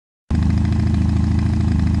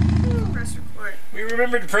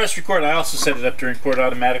remember to press record. I also set it up to record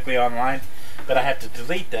automatically online, but I have to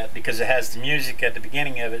delete that because it has the music at the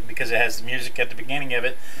beginning of it.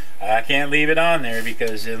 I can't leave it on there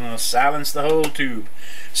because it'll silence the whole tube.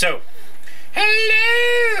 So,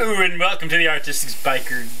 hello and welcome to the Artistic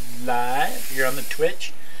Biker Live here on the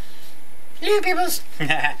Twitch. Hello, peoples.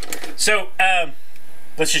 So,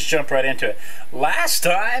 let's just jump right into it. Last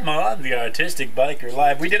time on the Artistic Biker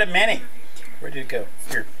Live, we did a mini. Where did it go?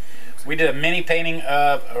 Here. We did a mini painting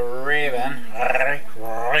of a raven.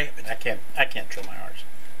 Raven. I can't trill my R's.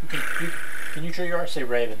 Can you trill your R's? Say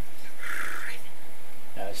raven.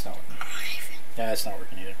 No, that's not working. No, that's not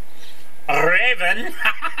working either. Raven.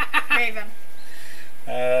 Raven.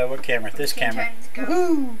 What camera? This camera.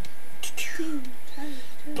 Woohoo!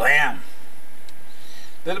 Blam.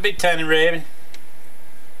 Little bit tiny raven.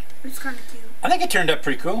 It's kind of cute. I think it turned out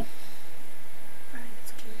pretty cool. I think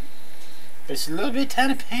it's cute. It's a little bit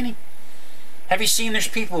tiny painting. Have you seen there's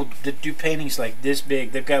people that do paintings like this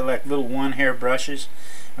big? They've got like little one hair brushes,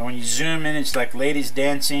 and when you zoom in, it's like ladies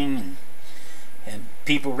dancing and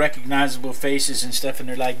people recognizable faces and stuff, and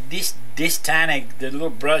they're like this tiny. The little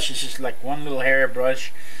brush is just like one little hair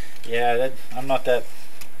brush. Yeah, I'm not that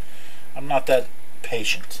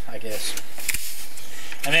patient, I guess.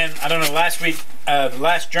 And then, I don't know, last week, the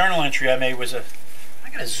last journal entry I made was I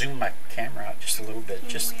gotta zoom my camera out just a little bit.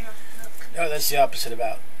 Oh, that's the opposite of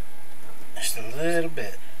out. Just a little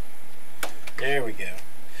bit. There we go.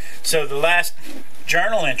 So the last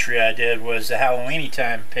journal entry I did was the Halloweeny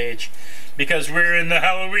time page, because we're in the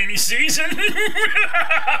Halloweeny season.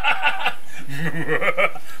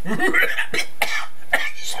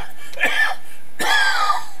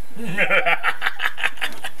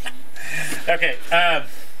 Okay,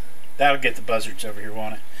 that'll get the buzzards over here,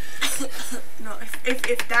 won't it? No,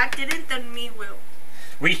 if that didn't, then me will.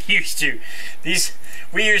 We used to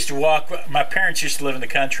walk. My parents used to live in the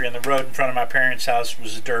country, and the road in front of my parents' house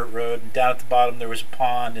was a dirt road, and down at the bottom there was a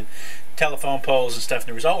pond and telephone poles and stuff, and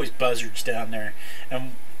there was always buzzards down there.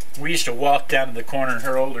 And we used to walk down to the corner, and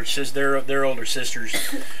their older sisters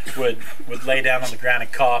would lay down on the ground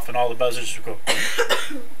and cough, and all the buzzards would go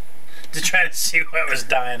to try to see what was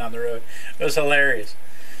dying on the road. It was hilarious.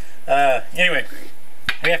 Anyway,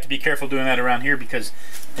 we have to be careful doing that around here because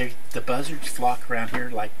the buzzards flock around here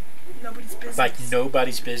like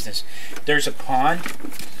nobody's business. There's a pond.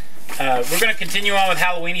 We're going to continue on with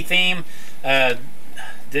Halloweeny theme.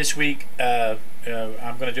 This week, I'm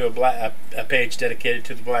going to do a page dedicated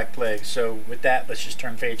to the Black Plague. So with that, let's just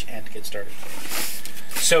turn page and get started.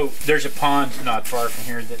 So there's a pond not far from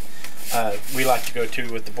here that we like to go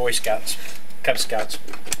to with the Boy Scouts, Cub Scouts,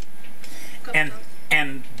 and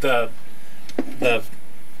the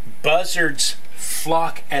buzzards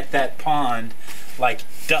flock at that pond like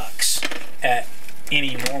ducks at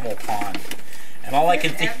any normal pond. And all I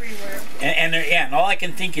can think, and all I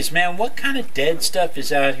can think is, man, what kind of dead stuff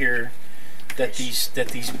is out here that these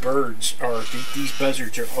birds are, these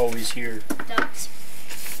buzzards are always here. Ducks.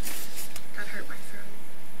 That hurt my throat.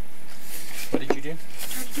 What did you do? I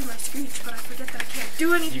tried to do my screech, but I forget that I can't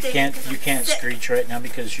do anything. You can't screech right now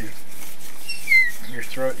because your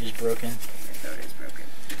throat is broken. My throat is broken.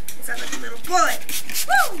 It sounds like a little bullet.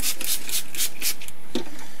 Woo!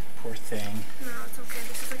 Poor thing. No, it's okay.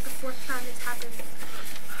 This is like the 4th time it's happened.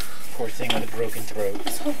 Poor thing with a broken throat.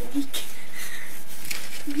 I'm so weak.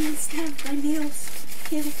 I'm being stabbed by needles.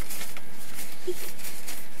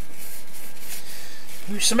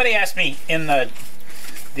 Somebody asked me in the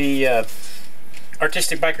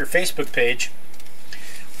Artistic Biker Facebook page,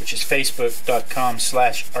 which is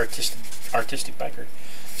facebook.com/artisticbiker.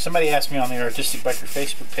 Somebody asked me on the Artistic Biker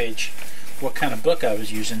Facebook page what kind of book I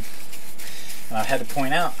was using. And I had to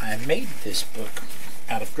point out I made this book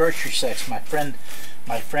out of grocery sacks. My friend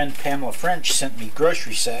Pamela French sent me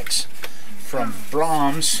grocery sacks from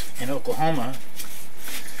Brahms in Oklahoma,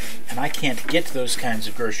 and I can't get those kinds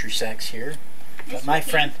of grocery sacks here. But my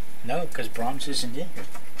friend, no, because Brahms isn't in here.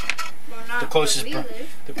 Well, The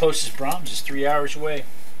closest Brahms is 3 hours away.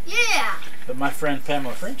 Yeah. But my friend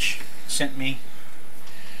Pamela French sent me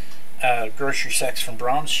grocery sacks from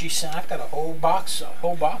Brahms. She said I've got a whole box Here,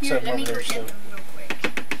 of them over there. Them real quick.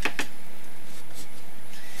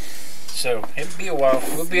 So it'll be a while.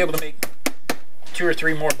 We'll be able to make 2 or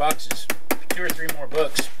 3 more boxes, 2 or 3 more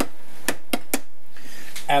books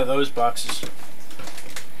out of those boxes.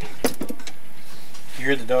 You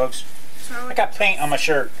hear the dogs? I got paint on my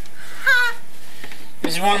shirt.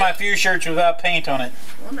 This is one of my few shirts without paint on it.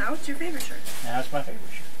 Well, now it's your favorite shirt. Now it's my favorite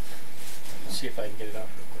shirt. Let's see if I can get it off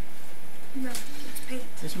real quick. No, it's paint.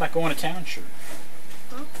 This is my going to town shirt.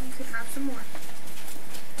 Well, you could have some more.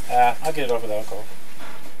 I'll get it off with alcohol.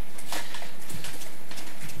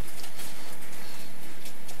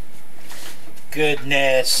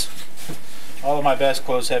 goodness. All of my best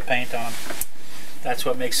clothes have paint on. That's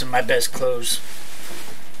what makes them my best clothes.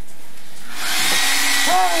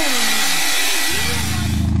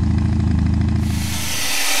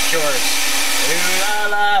 Yours. Ooh la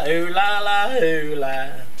la, ooh la la, ooh la.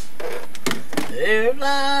 Ooh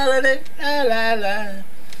la la, ooh la la.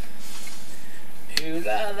 Ooh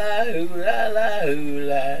la la, ooh la la, ooh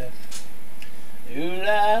la. Ooh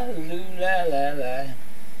la, ooh la la la.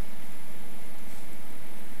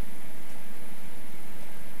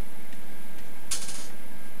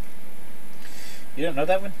 You don't know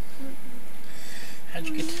that one? How'd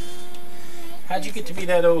you get to be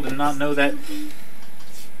that old and not know that?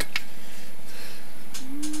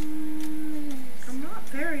 I'm not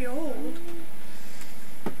very old.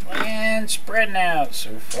 Land spreading out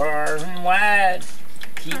so far and wide.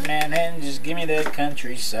 Keep Manhattan, just give me that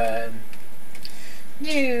countryside.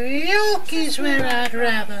 New York is where I'd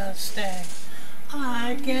rather stay.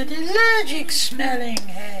 I get allergic smelling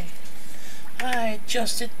hay. I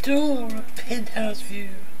just adore a penthouse view.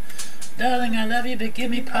 Darling, I love you, but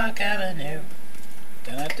give me Park Avenue.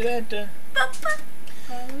 Dun, dun, dun,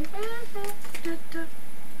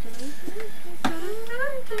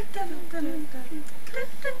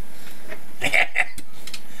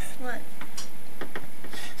 What?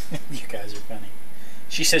 You guys are funny.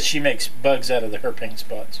 She said she makes bugs out of her paint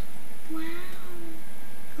spots. Wow.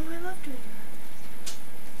 Oh, I love doing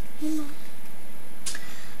that. You know.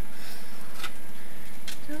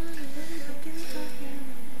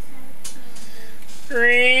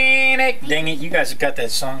 Dang it, you guys have got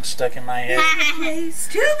that song stuck in my head. Place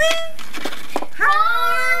to be.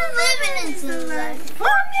 How living is the life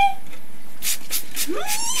for me.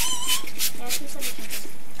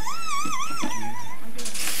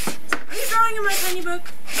 Are you drawing in my tiny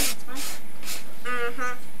book?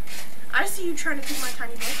 Mm-hmm. I see you trying to take my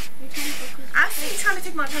tiny book. I see you trying to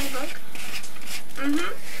take my tiny book.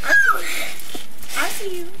 Mm-hmm. I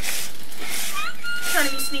see you. Trying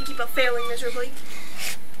to be sneaky but failing miserably.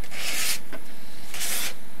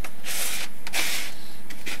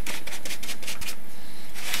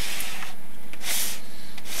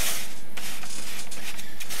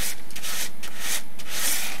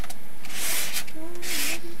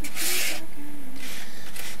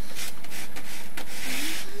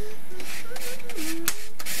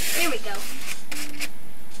 There we go.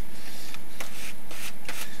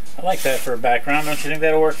 I like that for a background. Don't you think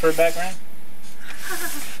that'll work for a background?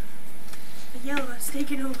 The yellow is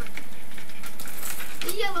taking over.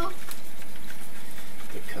 The yellow.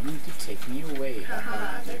 They're coming to take me away.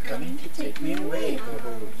 They're coming to take me away.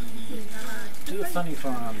 To a funny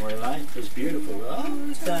farm where life is beautiful all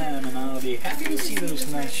the time, and I'll be happy to see those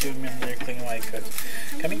nice young men in their clean white coats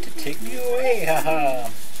coming to take me away.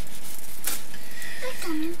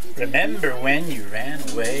 Remember when you ran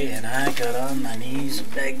away and I got on my knees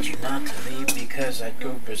and begged you not to leave because I'd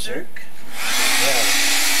go berserk? Well,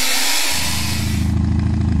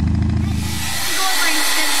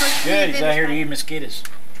 good, he's out here to eat mosquitoes.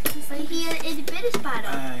 He had a bit of spider.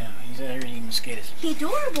 Yeah, he's out here to eat mosquitoes. He's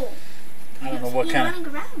adorable. I don't know what kind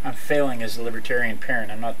of... I'm failing as a libertarian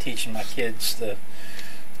parent. I'm not teaching my kids the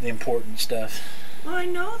important stuff. Well, I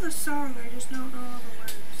know the song, I just don't know all the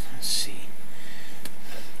words. Let's see.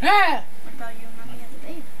 Ah! What about you, Mommy, and the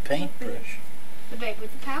babe? Paintbrush. The babe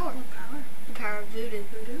with the power. What power? The power of voodoo.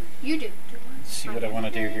 Voodoo? You do. Let's see what I want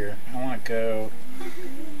to do here. I want to go...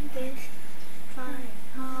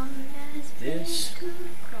 This.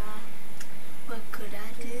 What could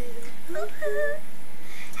I do?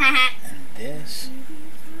 And this.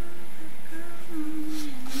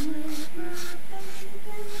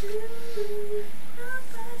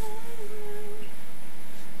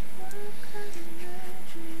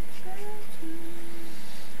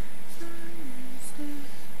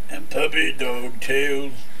 And puppy dog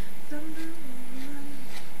tails.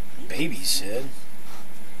 Baby said.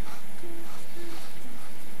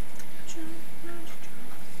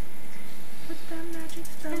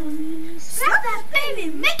 Slap that baby,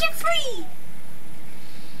 make it free!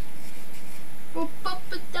 Oh,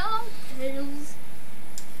 Papa Dog Tails.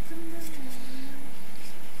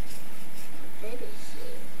 Baby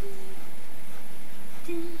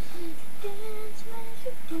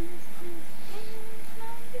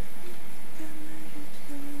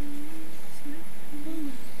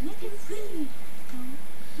make it free.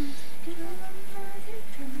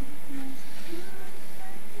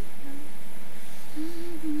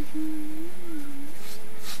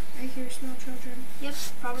 I hear small children. Yep,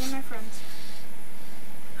 probably my friends.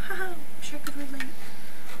 Haha, wish I could relate.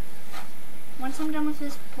 Once I'm done with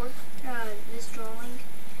this drawing,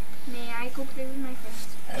 may I go play with my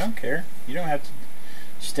friends? I don't care. You don't have to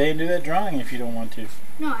stay and do that drawing if you don't want to.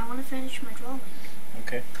 No, I want to finish my drawing.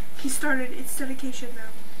 Okay. He started. It's dedication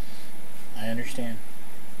now. I understand.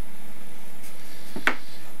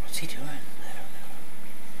 What's he doing? I don't know.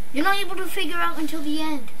 You're not able to figure out until the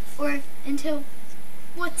end. Or until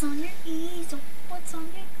what's on your easel. What's on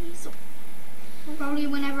your easel. Probably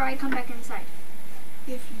whenever I come back inside.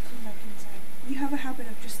 If you come back inside. You have a habit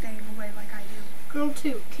of just staying away like I do. Girl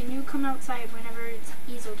 2, can you come outside whenever it's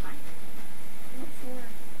easel time? What for?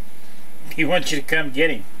 He wants you to come get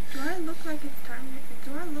him. Do I look like it's time?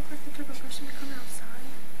 Do I look like the type of person to come outside?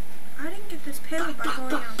 I didn't get this pale by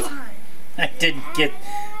going outside. I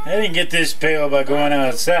didn't get this pale by going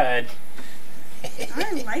outside.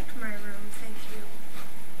 I liked my room, thank you.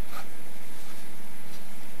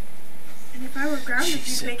 And if I were grounded,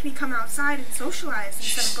 you'd make me come outside and socialize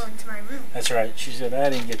instead of going to my room. That's right. She said, I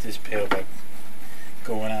didn't get this pale by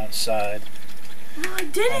going outside. Well, I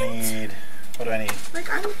didn't. What do I need? Like,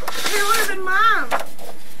 I'm paler than Mom.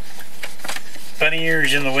 Bunny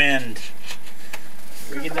ears in the wind.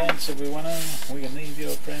 We can dance if we want to. We can leave your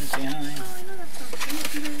friends behind. Oh, I know that song.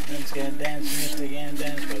 Friends can dance, Mr. can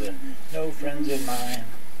dance with her. No friends of mine.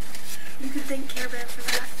 You could thank Care Bear for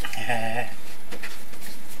that.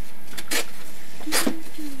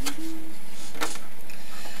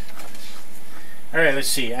 Alright, let's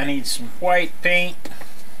see. I need some white paint.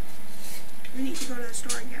 We need to go to the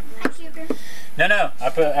store and get more. Thank you, Bear. No. I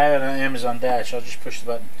have it on Amazon Dash. I'll just push the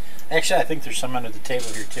button. Actually, I think there's some under the table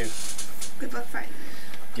here too. Good luck finding it.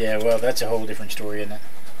 Yeah, well, that's a whole different story, isn't it?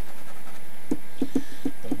 A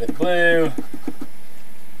little bit of glue.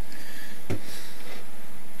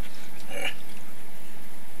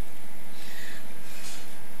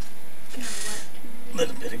 A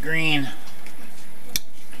little bit of green.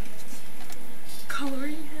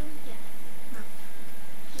 Coloring him? Yeah. No.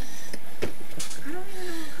 I don't even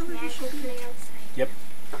know what color he should be. Yep.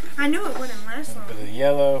 I knew it wouldn't last A long. little bit of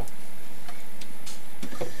yellow.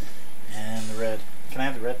 And the red. Can I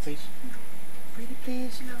have the red, please? No. Pretty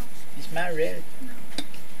please? No. It's my red. No.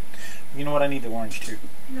 You know what? I need the orange too.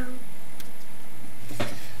 No.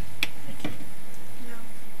 Thank you.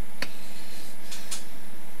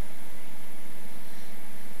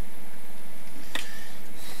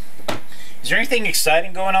 No. Is there anything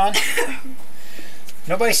exciting going on?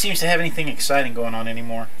 Nobody seems to have anything exciting going on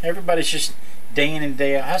anymore. Everybody's just day in and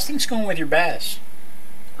day out. How's things going with your bass?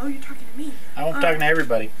 Oh, you're talking to me. I'm talking to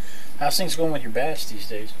everybody. How's things going with your bass these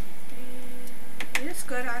days? It's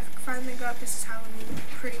good. I finally got This Is Halloween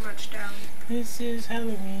pretty much down. This is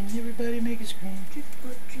Halloween. Everybody make a scream.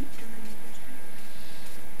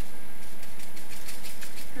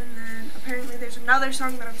 And then apparently there's another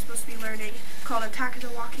song that I'm supposed to be learning called Attack of the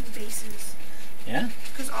Walking Basses. Yeah?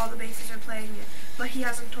 Because all the basses are playing it. But he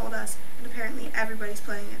hasn't told us, and apparently everybody's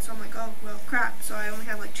playing it. So I'm like, oh, well, crap. So I only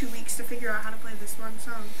have like 2 weeks to figure out how to play this one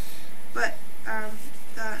song. But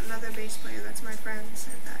another bass player that's my friend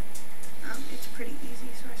said that it's pretty easy.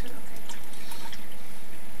 So I said, okay.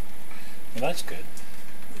 Well, that's good.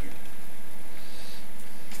 Yeah.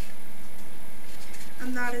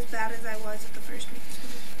 I'm not as bad as I was at the first week of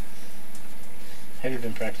school. Have you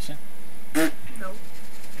been practicing? No.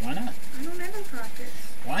 Why not? I don't ever practice.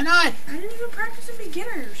 Why not? I didn't even practice in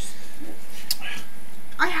beginners.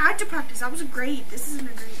 I had to practice. I was a grade. This isn't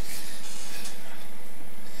a grade.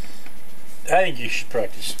 I think you should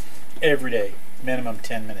practice every day. Minimum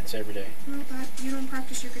 10 minutes every day. Well, you don't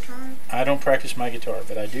practice your guitar. I don't practice my guitar,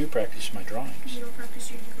 but I do practice my drawings. You don't practice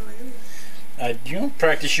your ukulele. You don't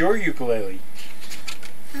practice your ukulele.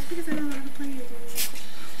 That's because I don't know how to play ukulele.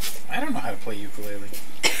 I don't know how to play ukulele.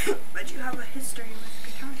 But you have a history with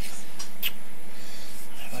guitars.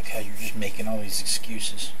 I like how you're just making all these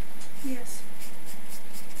excuses. Yes.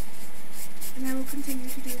 And I will continue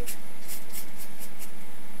to do it.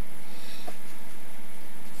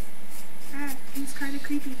 Ah, he's kind of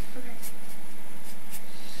creepy. Okay.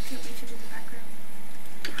 Can't wait to do the background.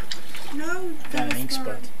 No, Found an ink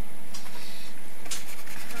spot.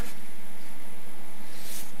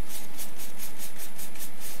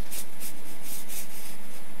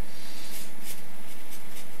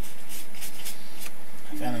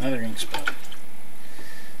 I found another ink spot.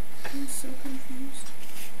 I'm so confused.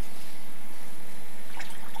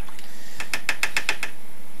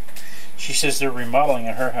 She says they're remodeling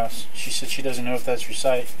at her house. She said she doesn't know if that's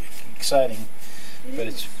exciting, but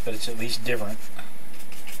it's at least different.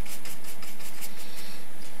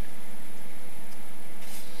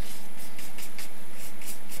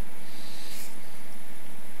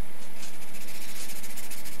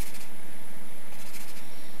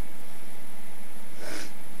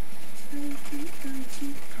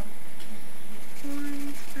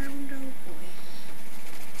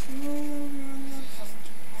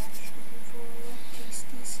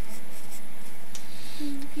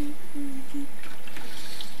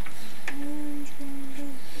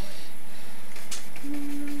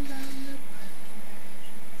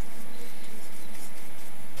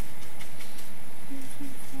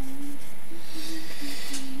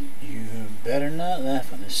 Better not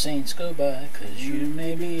laugh when the saints go by, 'cause you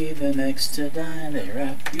may be the next to die. They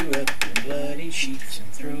wrap you up in bloody sheets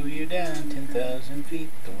and throw you down 10,000 feet.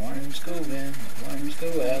 The worms go in, the worms go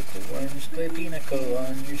out, the worms play pinochle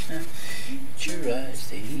on your snout. Eat your eyes,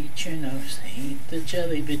 they eat your nose, they eat the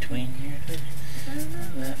jelly between your toes. Better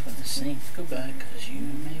not laugh when the saints go by, 'cause you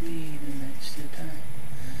may be the next to die.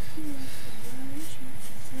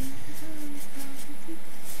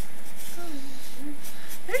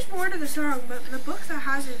 There's more to the song, but the book that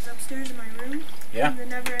has it is upstairs in my room. Yeah. In the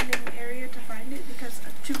never-ending area to find it, because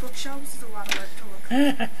 2 bookshelves is a lot of work to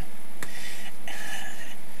look.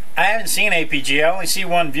 I haven't seen APG. I only see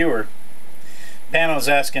one viewer. Panel's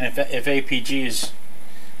asking if APG is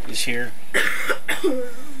here.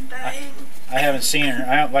 Dang. I haven't seen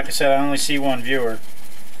her. Like I said, I only see one viewer,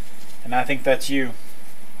 and I think that's you.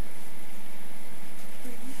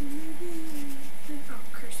 Oh,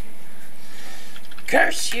 curse you.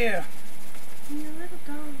 Curse you! You're a little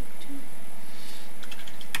dog, too.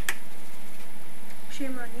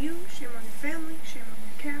 Shame on you, shame on your family, shame on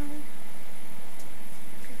your cow.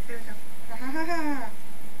 Okay, there we go. Ha ha ha ha.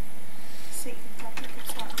 Satan thought we could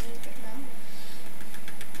stop me, but no.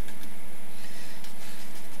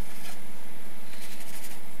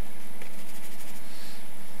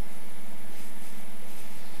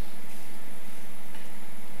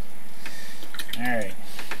 Alright.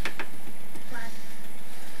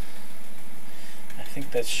 I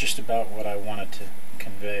think that's just about what I wanted to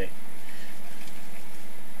convey.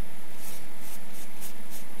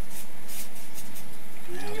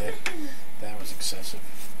 Now that was excessive.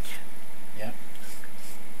 Yep.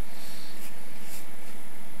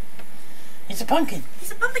 He's a pumpkin!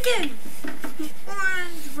 He's a pumpkin!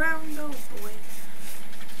 Orange round old boy.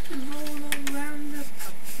 Roll around the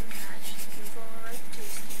pumpkin patch for a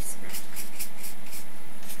tasty snack.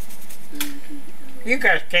 You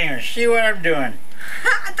guys can't even see what I'm doing.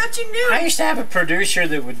 I thought you knew! I used to have a producer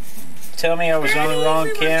that would tell me I was on the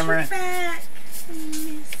wrong camera.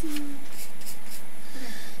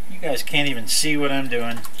 You guys can't even see what I'm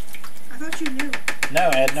doing. I thought you knew. No,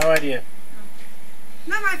 I had no idea.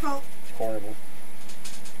 Not my fault. It's horrible.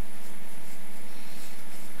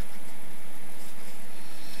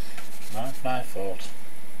 Not my fault.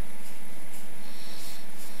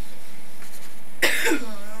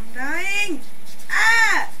 I'm dying.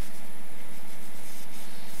 Ah!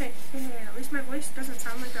 Hey, at least my voice doesn't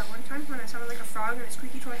sound like that one time when I sounded like a frog and a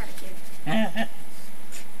squeaky toy had a kid. That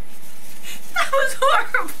was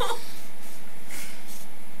horrible!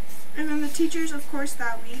 And then the teachers, of course,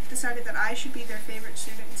 that week decided that I should be their favorite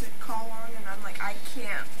student to call on, and I'm like, I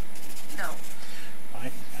can't. No.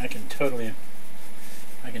 I can totally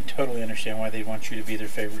understand why they want you to be their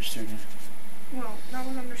favorite student. Well, that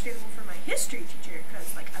was understandable for my history teacher,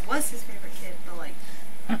 because, like, I was his favorite kid, but, like,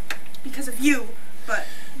 because of you, but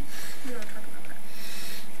we don't talk about that.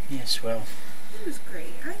 Yes, well. He was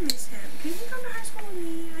great. I miss him. Can you come to high school with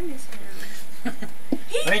me? I miss him.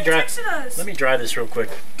 He even texted us. Let me dry this real quick.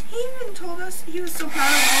 He even told us he was so proud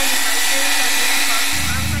of all of his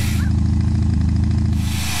high school.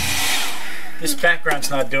 This background's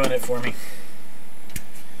not doing it for me.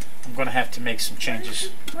 I'm going to have to make some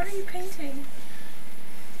changes. What are you painting?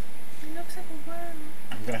 It looks like a worm.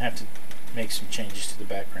 I'm going to have to make some changes to the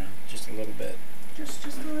background. Just a little bit. Just a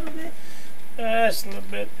little bit? Just a little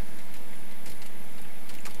bit.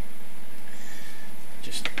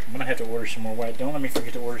 I'm going to have to order some more white. Don't let me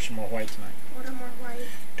forget to order some more white tonight. Order more white.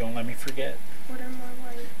 Don't let me forget. Order more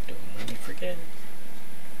white. Don't let me forget.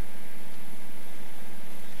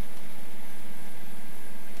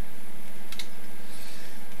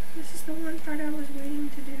 This is the one part I was waiting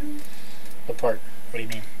to do. What part? What do you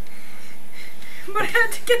mean? But I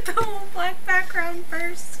had to get the whole black background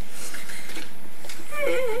first.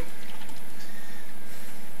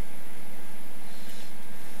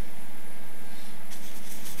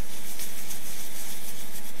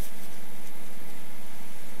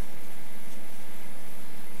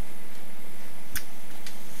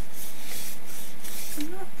 I'm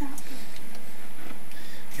not that broken.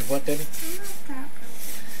 You're what, Debbie? I'm not that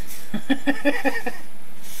broken.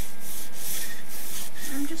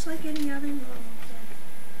 I'm just like any other normal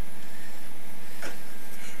kid.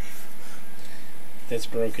 That's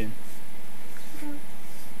broken. Okay.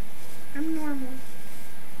 I'm normal.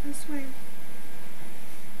 I swear.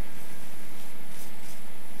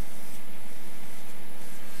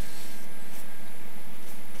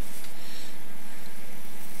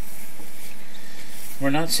 We're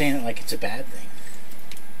not saying it like it's a bad thing.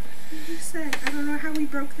 You said, I don't know how we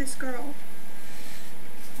broke this girl.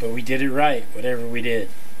 But we did it right, whatever we did.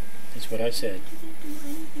 That's what I said. I didn't do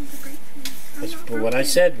anything to break me. But what I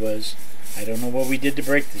said was, I don't know what we did to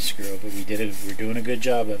break this girl, but we're doing a good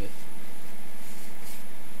job of it.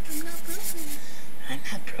 I'm not broken. I'm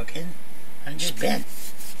not broken. I'm just bent.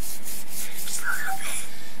 Just a little bit.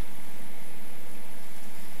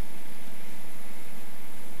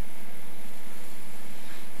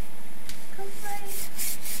 Come right.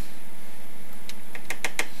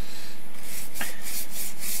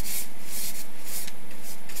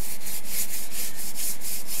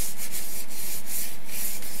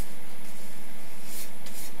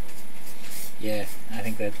 Yeah, I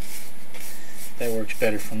think that works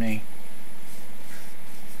better for me.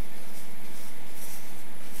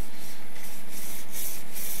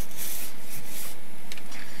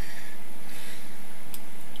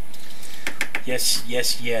 Yes,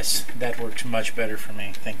 yes, yes. That works much better for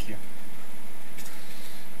me. Thank you.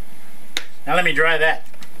 Now let me dry that.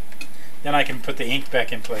 Then I can put the ink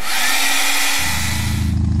back in place.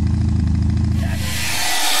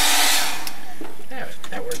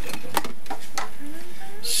 That worked out well.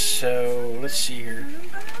 So let's see here.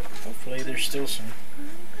 Hopefully there's still some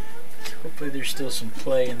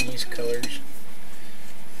play in these colors.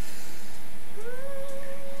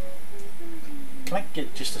 Can I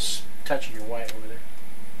get just a touch of your white over there?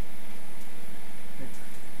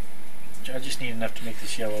 I just need enough to make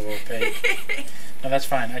this yellow opaque. No, that's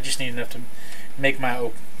fine. I just need enough to make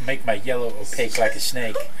my yellow opaque like a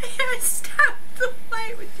snake. I stabbed the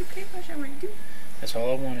white with your paintbrush. I went, dude. That's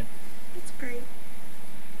all I wanted. That's great.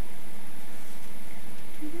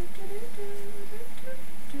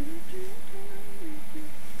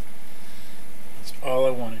 That's all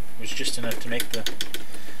I wanted. Was just enough to make the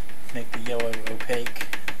yellow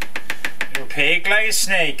opaque. Opaque like a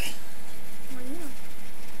snake. Oh, yeah.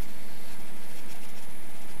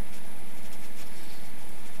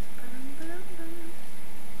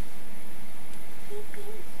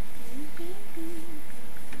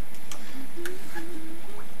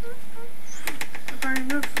 Our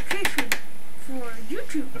notification for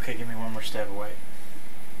YouTube. Okay, give me one more stab of white.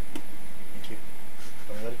 Thank you.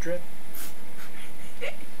 Don't let it drip.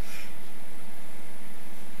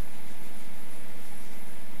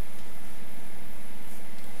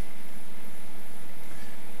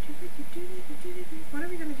 What are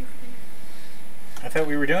we gonna do for dinner? I thought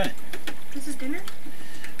we were doing it. This is dinner?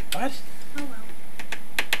 What? Oh well.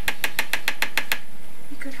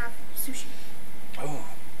 We could have sushi. Oh.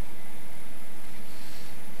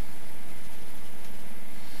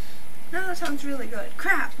 No, that sounds really good.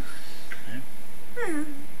 Crap. Yeah. Hmm.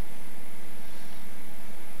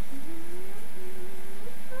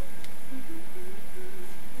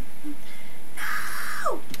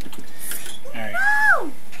 No! Alright.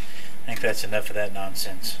 No! I think that's enough of that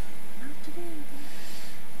nonsense. Not today.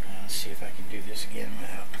 Let's see if I can do this again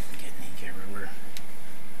without getting ink everywhere.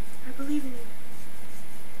 I believe in you.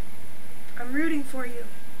 I'm rooting for you.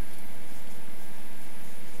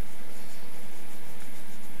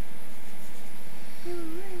 We were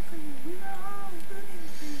rooting for you. We were all rooting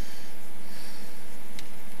for you.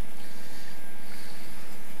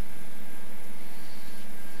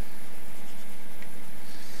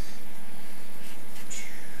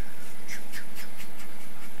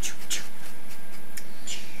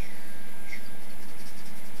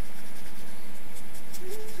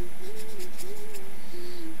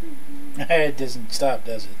 It doesn't stop,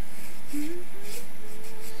 does it?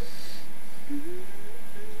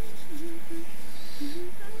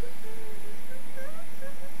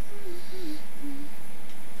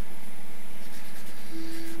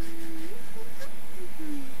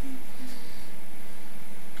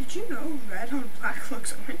 Did you know red on black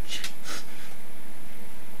looks orange?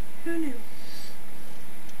 Who knew?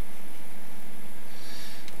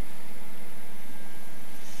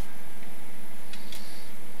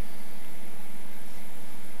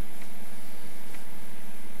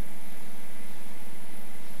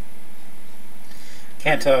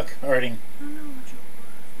 Can't talk, Arting. I don't know what your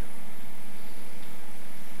horror film.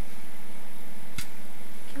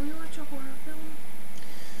 Can we watch a horror film?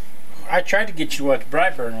 I tried to get you to watch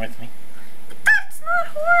Brightburn with me. But that's not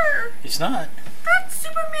horror! It's not. That's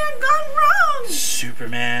Superman gone wrong!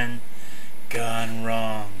 Superman gone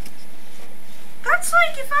wrong. That's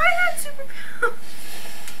like if I had superpowers.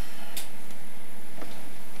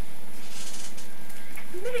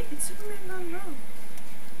 Admit it, it's Superman gone wrong.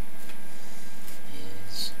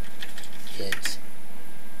 Is it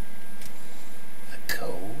a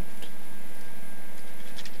cold?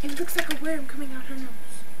 It looks like a worm coming out her nose.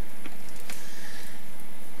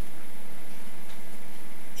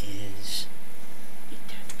 Is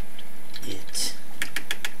it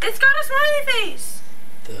It's got a smiley face!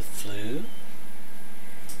 the flu? It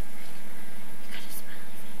got a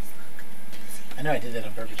smiley face, look. I know I did that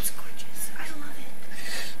on purpose. It's gorgeous. I love it.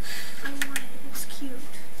 I want it. It's cute.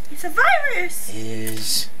 It's a virus.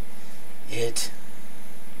 Is it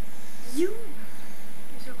You.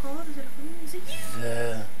 Is it cold? Is it flu? Is it you?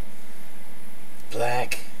 the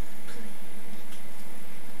Black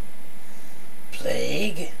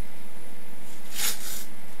Plague? They're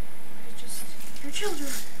just your children.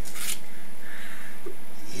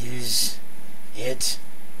 Is it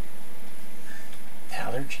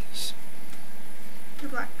allergies? The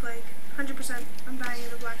Black Plague. 100%. I'm dying of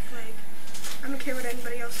the Black Plague. I don't care what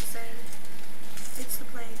anybody else is saying. It's the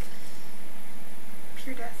plague.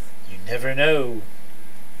 Pure death. You never know.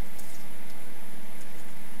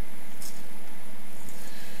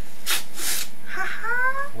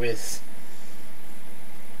 Haha. With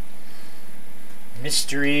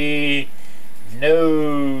mystery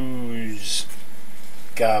nose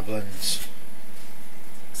goblins.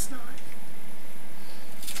 SNOT.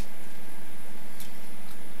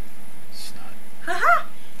 SNOT. Haha.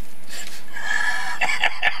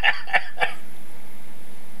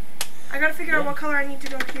 I gotta figure out what color I need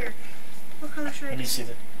to go here. What color should I Let do? me see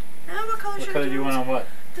the. What color What should color I do you want on what?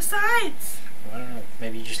 The sides. I don't know.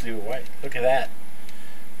 Maybe you just leave it white. Look at that.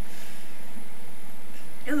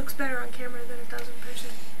 It looks better on camera than it does in person.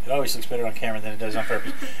 It always looks better on camera than it does on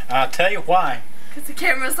purpose. I'll tell you why. Because the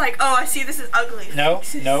camera's like, oh, I see this is ugly. No,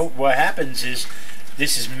 no. What happens is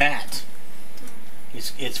this is matte.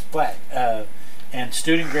 It's flat. And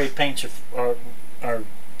student grade paints are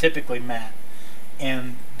typically matte,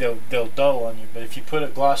 and they'll dull on you. But if you put a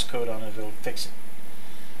gloss coat on it, it'll fix it.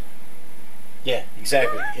 Yeah,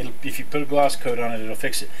 exactly. If you put a gloss coat on it, it'll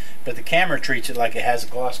fix it. But the camera treats it like it has a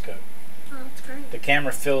gloss coat. Oh, that's great. The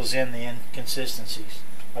camera fills in the inconsistencies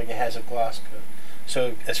like it has a gloss coat.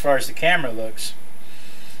 So as far as the camera looks,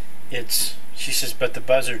 it's, she says, but the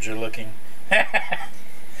buzzards are looking.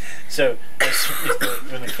 So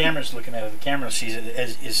when the camera's looking at it, the camera sees it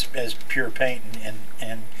as pure paint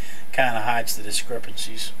and kind of hides the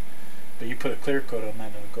discrepancies. But you put a clear coat on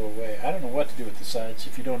that and it'll go away. I don't know what to do with the sides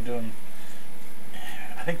if you don't do them.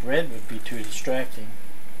 I think red would be too distracting.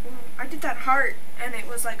 Well, I did that heart, and it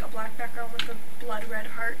was like a black background with a blood red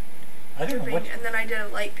heart. I don't know what. And then I did a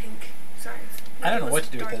light pink side. I don't know what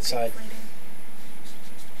to do with that side.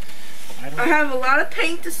 I have a lot of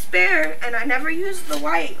paint to spare, and I never used the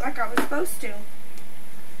white like I was supposed to.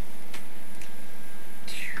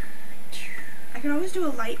 I could always do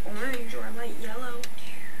a light orange or a light yellow.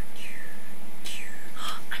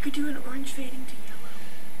 I could do an orange fading to yellow.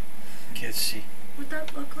 Let's see. Would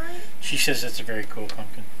that look right? She says it's a very cool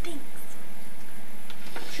pumpkin. Thanks.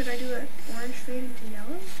 Should I do an orange fading to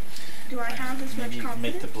yellow? Do I have as much Maybe you can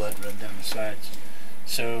confidence? make the blood run down the sides.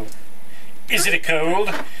 So, is it a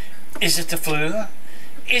cold? Is it the flu?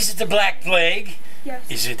 Is it the Black Plague? Yes.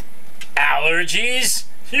 Is it allergies?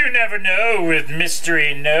 You never know with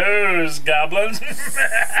mystery nose goblins.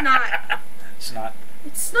 SNOT. SNOT.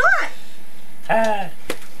 It's SNOT.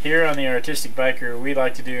 Here on the Artistic Biker, we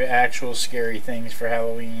like to do actual scary things for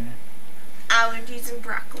Halloween. Allergies and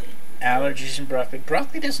broccoli. Allergies and broccoli.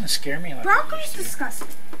 Broccoli doesn't scare me like Broccoli's it used to. disgusting.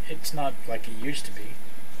 It's not like it used to be.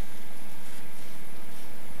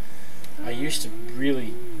 I used to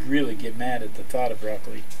really, really get mad at the thought of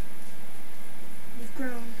broccoli. You've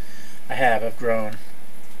grown. I've grown.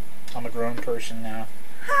 I'm a grown person now.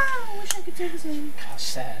 I wish I could say the same. How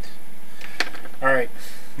sad. Alright,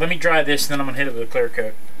 let me dry this, and then I'm going to hit it with a clear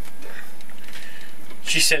coat.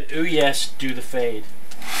 She said, ooh yes, do the fade.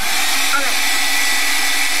 Alright.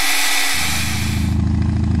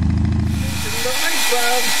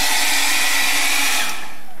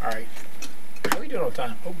 Alright. How are we doing on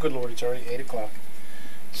time? Oh, good lord, it's already 8 o'clock.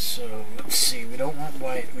 So, let's see. We don't want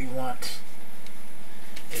white. We want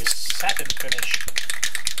a satin finish.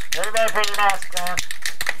 Everybody put your mask on.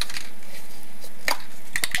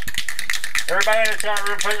 Everybody in the chat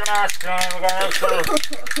room, put your mask on.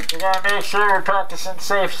 We gotta make sure we're practicing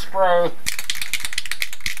safe spray.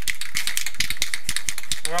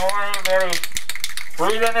 We don't want anybody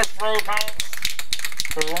breathing the spray paint.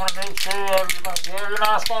 So we want to make sure you have your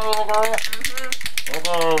mask on, little girl.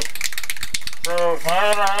 Okay. So, my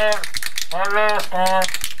mask on. And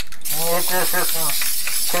look at this one.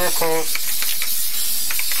 Clear coat.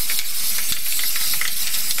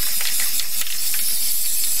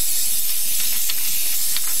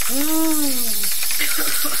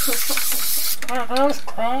 My nose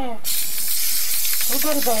clogged.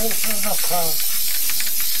 Nobody got his nose clogged.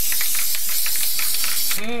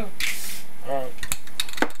 Alright.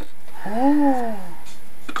 Ooh.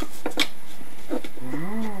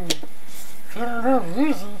 Ooh. Feeling a little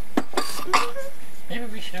woozy. Maybe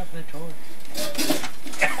we should open the door.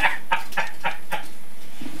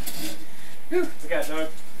 Whew, we got a dog.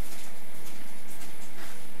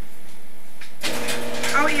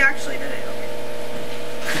 Oh, he actually did it.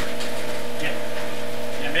 Okay.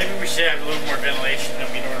 Yeah, maybe we should have a little more ventilation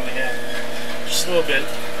than we normally have. Just a little bit.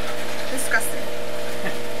 Disgusting.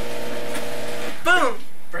 Boom.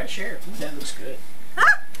 Fresh air. Ooh, that looks good.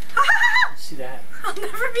 See that? I'll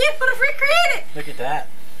never be able to recreate it. Look at that.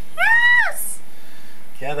 Yes.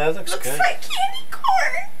 Yeah, that looks good. Looks like candy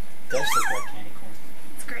corn. It does look like candy corn.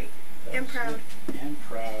 It's great. And proud. Good. And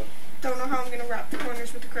proud. Don't know how I'm gonna wrap the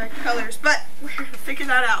corners with the correct colors, but we're gonna figure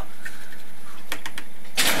that out.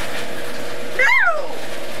 No!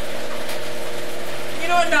 You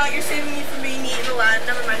know what? No, you're saving me from being eaten alive.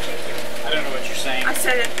 Never mind. Thank you. I don't know what you're saying. I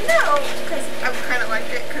said it no because I kind of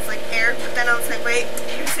liked it because like air, but then I was like, wait,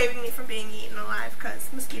 you're saving me from being eaten alive because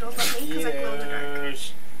mosquitoes love me because I glow in the dark.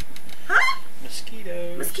 Huh?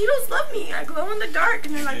 Mosquitoes. Mosquitoes love me. I glow in the dark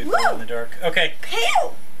and they're like, woo! Glow in the dark. Okay.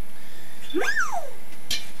 Pale.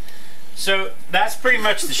 So that's pretty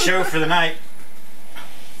much the show for the night.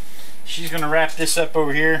 She's gonna wrap this up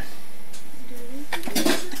over here.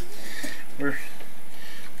 We're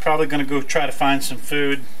probably gonna go try to find some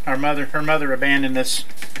food. Her mother abandoned us.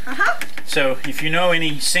 So if you know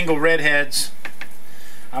any single redheads,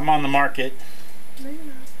 I'm on the market. No, you're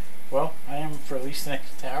not. Well, I am for at least the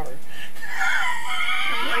next hour.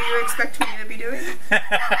 What do you expect me to be doing?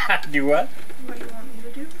 Do what? What do you want me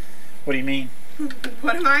to do? What do you mean?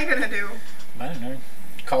 What am I gonna do? I don't know.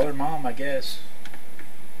 Call her mom, I guess.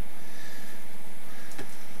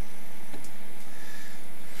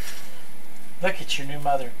 Look at your new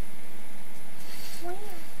mother. Wow.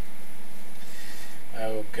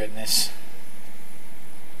 Oh goodness.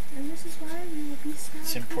 And this is why we will be stabbed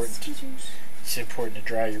It's important. with scissors. It's important to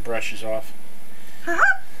dry your brushes off.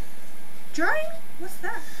 Drying? What's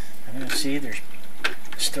that? I'm gonna see there's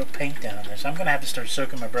still paint down there, so I'm gonna have to start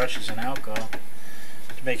soaking my brushes in alcohol to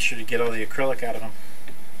make sure to get all the acrylic out of them.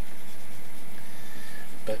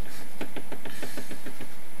 But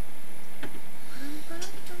my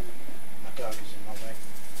dog is in my way.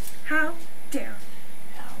 How dare?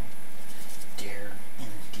 How dare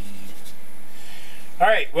indeed.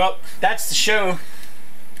 Alright, well, that's the show.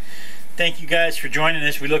 Thank you guys for joining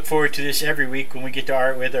us. We look forward to this every week when we get to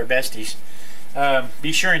art with our besties.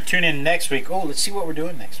 Be sure and tune in next week. Oh, let's see what we're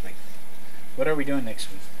doing next week. What are we doing next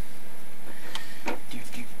week?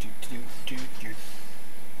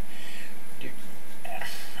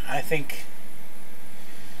 I think,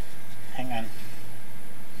 hang on.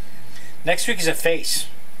 Next week is a face.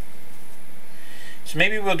 So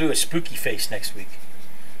maybe we'll do a spooky face next week.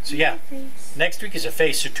 So yeah, next week is a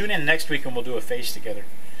face. So tune in next week and we'll do a face together.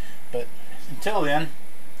 But until then,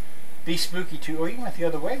 be spooky too. Oh, you went the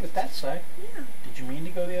other way with that side. Yeah. Did you mean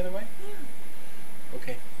to go the other way? Yeah.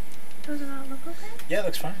 Okay. Does it not look okay? Yeah, it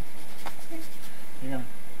looks fine. Okay. You're gonna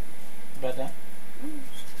about that? Alright.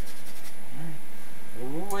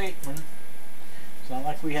 Oh, wait. It's not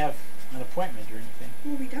like we have an appointment or anything.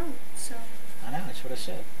 Well, we don't, so. I know, that's what I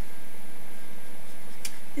said.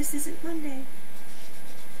 This isn't Monday.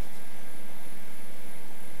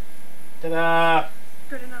 Ta-da!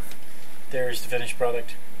 Good enough. There's the finished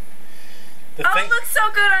product. The Oh, it looks so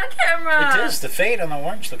good on camera. It does. The fade on the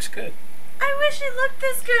orange looks good. I wish it looked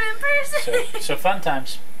this good in person. So fun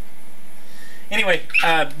times. Anyway,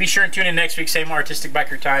 be sure and tune in next week. Same Artistic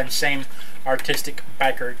Biker time, same Artistic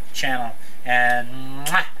Biker channel. And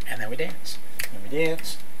then we dance. And we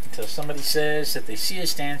dance until somebody says that they see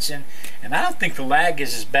us dancing. And I don't think the lag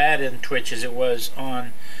is as bad in Twitch as it was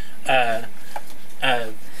on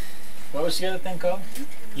what was the other thing called?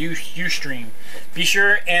 Ustream. Be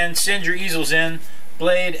sure and send your easels in,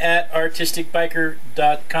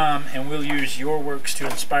 blade@artisticbiker.com, and we'll use your works to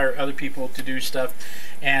inspire other people to do stuff.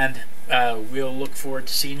 And we'll look forward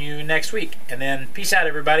to seeing you next week. And then peace out,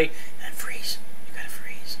 everybody. And freeze. You gotta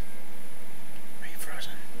freeze. Are you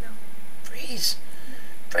frozen? No. Freeze. No.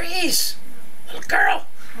 Freeze. No. Little girl.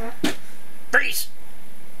 Freeze.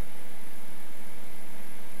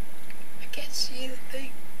 I can't see the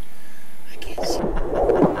thing. I can't see.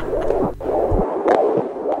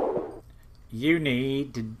 You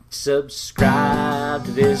need to subscribe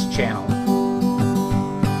to this channel.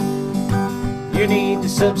 You need to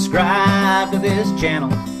subscribe to this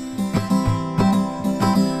channel.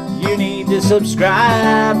 You need to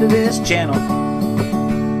subscribe to this channel.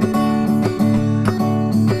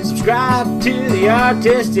 Subscribe to the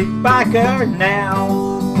Artistic Biker now.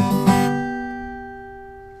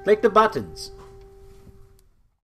 Click the buttons.